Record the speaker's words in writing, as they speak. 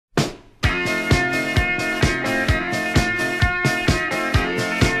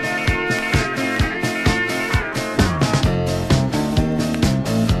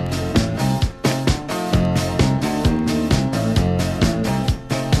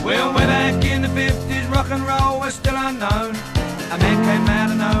and roll was still unknown, a man came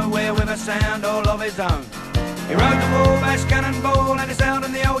out of nowhere with a sound all of his own. He rode the Wabash Cannonball and he sailed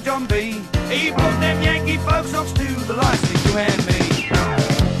in the old John B. He brought them Yankee folk songs to the likes of you and me.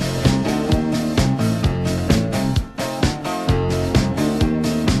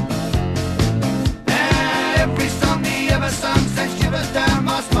 Now every song he ever sung sent shivers down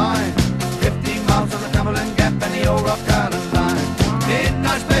my spine. 15 miles on the Cumberland Gap and the old Rock Island line.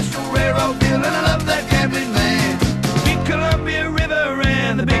 Midnight special railroad deal and I love that gambling man. Big Columbia River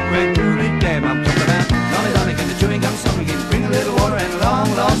and the big Red Cooley Dam. I'm talking about Lonnie and the chewing gum song again. Bring a little water and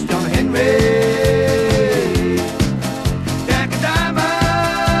long lost John Henry. Jack of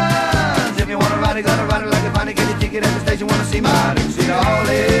Diamonds. If you wanna ride it, gotta ride it like a funny. Get a ticket at the station. Wanna see my Dixie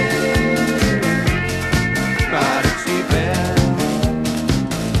darling. My Dixie belle.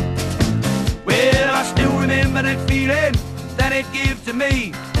 Well, I still remember that feeling that it gave to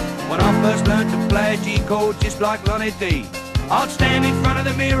me when I first learned to play a G chord just like Lonnie D. I'd stand in front of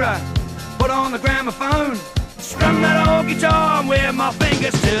the mirror, put on the gramophone, strum that old guitar and wear my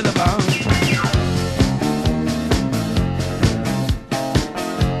fingers to the bone.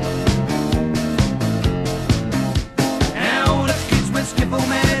 Now the kids went skiffle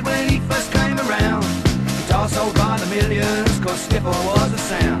mad when he first came around. Guitar sold by the millions, cause skiffle was a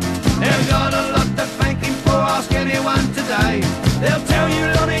sound. They've got a lot to thank him for, ask anyone today. They'll tell you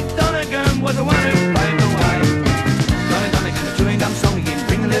Lonnie Donegan was the one who paved the way. Lonnie Donegan, the chewing gum song again.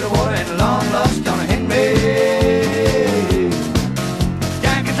 Bring a little water and long lost John Henry.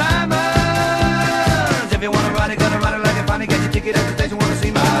 Jack of Diamonds. If you wanna ride it, gotta ride it like a funny. Get your ticket at the station. Wanna see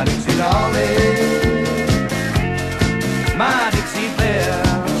my Dixie darling. My Dixie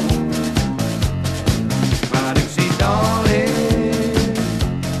belle. My Dixie darling.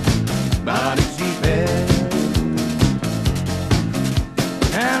 My Dixie belle.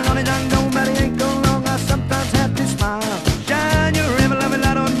 And Lonnie done don't matter, ain't gone long. I sometimes have to smile. Shine your ever loving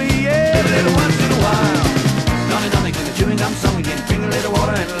light on me, yeah, a little once in a while. Lonnie get the chewing gum song again. Bring a little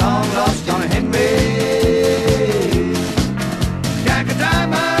water and long lost John Henry. Jack of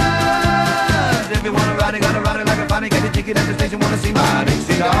Diamonds. If you wanna ride it, gotta ride it like a funny. Get a ticket at the station. Wanna see my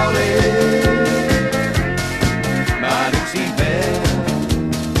Dixie darling. My Dixie belle.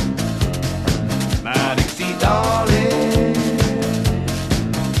 My Dixie darling.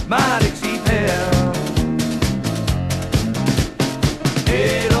 My Dixie belle.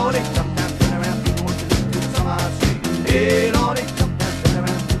 Hey Lordy, jump down, turn around, people want to listen to the song I sing. Hey Lordy, jump down, turn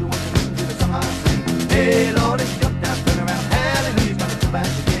around, people want to listen to the song I sing. Hey Lordy, jump down, turn around, hallelujah's gonna come back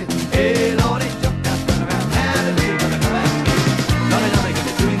again. Hey Lordy, jump down, turn around, hallelujah's gonna come back again. Lonnie, get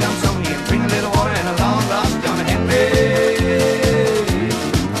the chewing gum song again. Bring a little water and a long lost John Henry.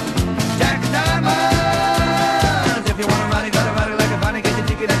 Jack of Diamonds. If you wanna ride it, gotta ride it like a funny. Get your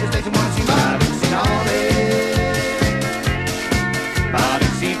ticket at the station. Wanna see my Dixie darling. My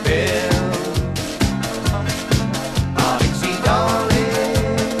Dixie belle. My Dixie darling.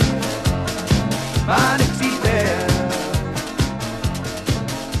 My Dixie belle.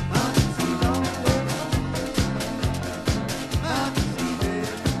 My Dixie darling. My Dixie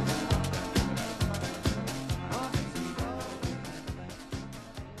belle.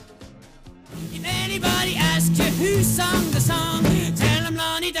 If anybody asks you who sung the song, tell them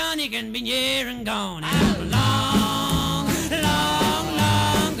Lonnie Donegan been here and gone.